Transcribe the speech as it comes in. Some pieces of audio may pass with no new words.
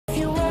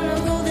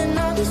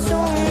be so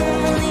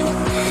lonely.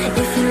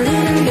 If you're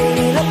leaving,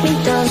 baby, let me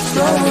down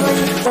slowly.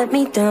 Let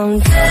me down.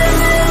 Let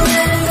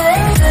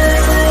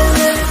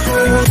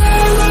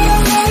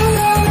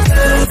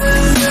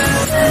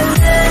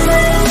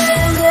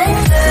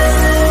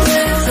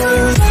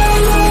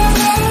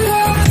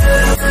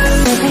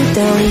me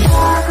down.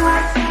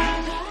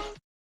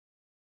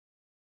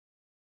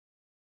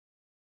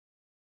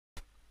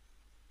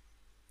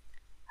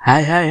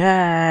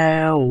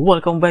 Hi,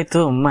 welcome back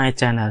to my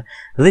channel.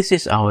 This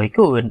is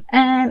Kun,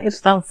 and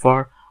it's time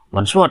for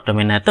One Sword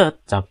Dominated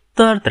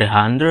chapter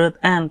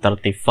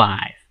 335.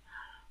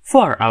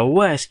 For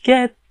always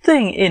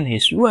getting in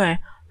his way,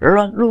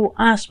 Lord Lu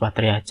asked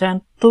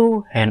Patria-chan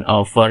to hand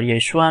over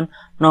Yeshuan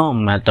no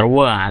matter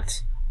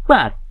what.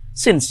 But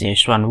since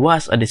Yeshuan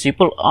was a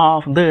disciple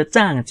of the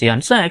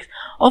Changjian sect,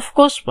 of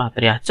course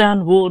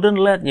Patria-chan wouldn't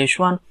let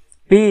Yeshuan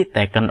be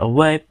taken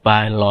away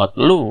by Lord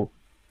Lu.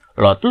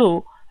 Lord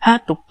Lu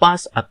had to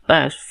pass a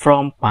test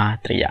from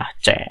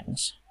Patria-chan.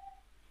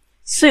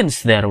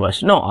 Since there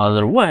was no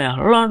other way,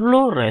 Lord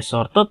Lu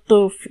resorted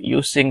to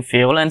using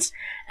violence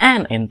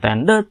and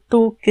intended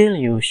to kill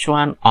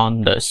Yeshuan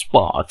on the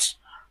spot.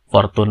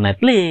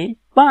 Fortunately,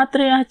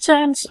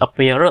 Patria-chan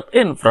appeared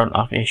in front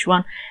of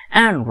Yeshuan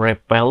and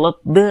repelled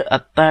the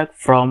attack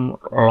from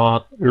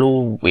Lord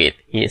Lu with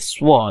his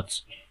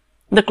swords.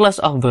 The clash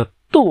of the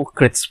two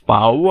great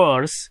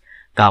powers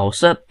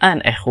caused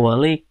an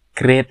equally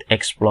great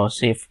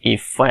explosive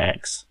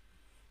effects.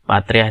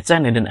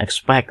 Patria-chan didn't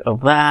expect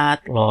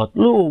that Lord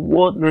Lu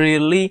would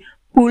really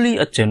bully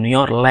a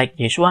junior like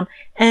Yeshuan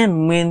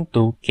and mean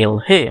to kill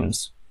him.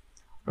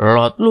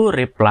 Lord Lu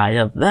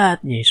replied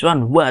that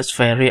Yeshuan was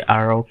very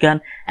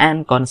arrogant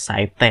and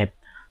conceited,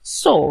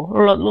 so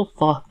Lord Lu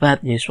thought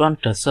that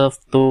Yeshuan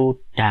deserved to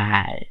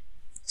die.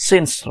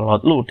 Since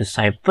Lord Lu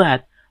decided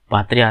that,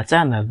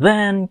 Patria-chan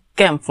then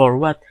came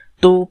forward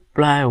to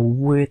play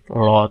with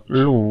Lord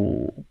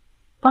Lu.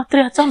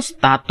 Patria-chan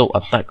started to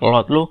attack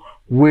Lord Lu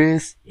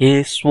with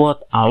his sword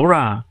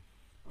aura,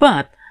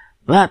 but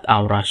that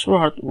aura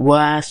sword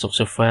was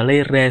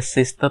successfully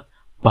resisted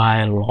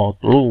by Lord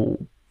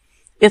Lu.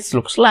 It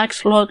looks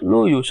like Lord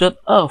Lu used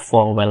a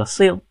foul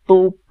shield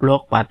to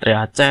block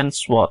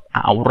Patria-chan's sword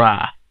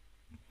aura.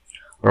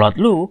 Lord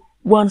Lu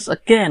once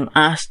again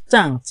asked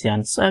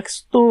Changjian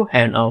sect to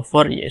hand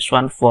over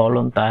Yeshuan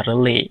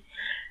voluntarily.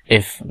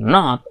 If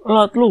not,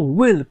 Lord Lu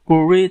will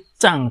bury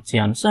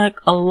Changjian sect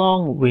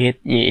along with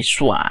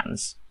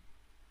Yeshuan.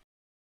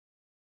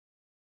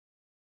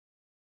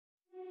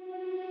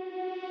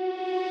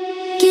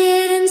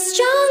 Getting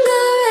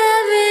stronger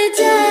every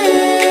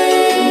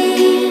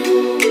day.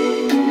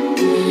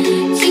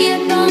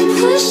 Keep on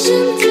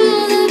pushing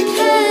through the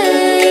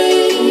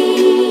pain.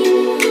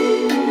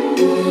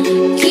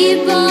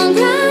 Keep on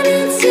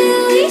grinding till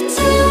we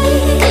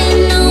die.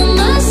 Ain't no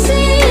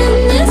mercy in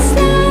this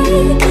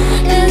life.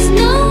 There's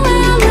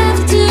nowhere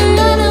left to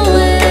run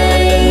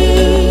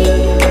away.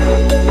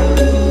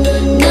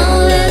 No,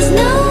 there's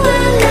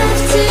nowhere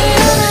left to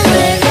run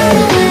away,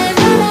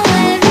 run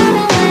away, run away,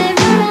 run away,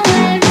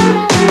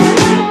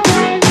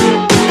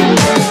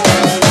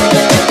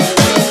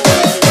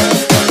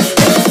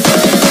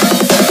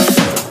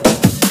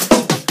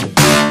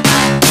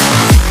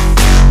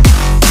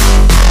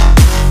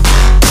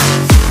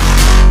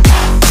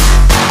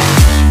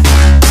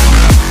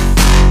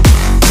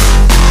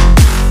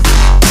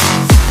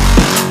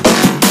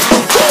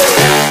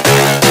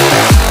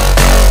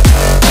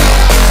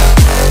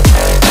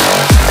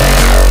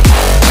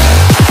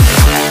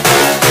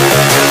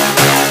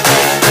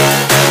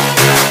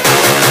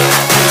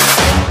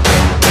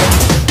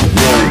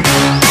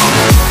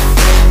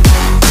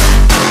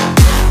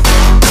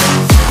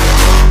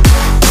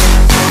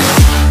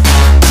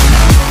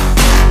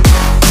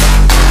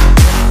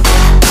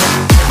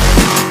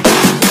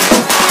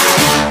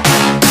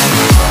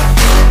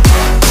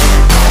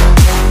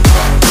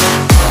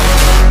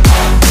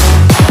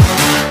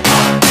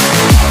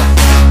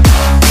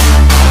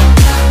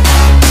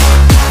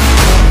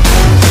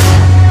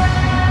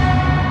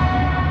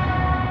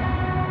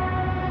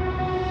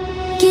 away, run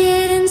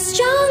getting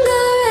stronger.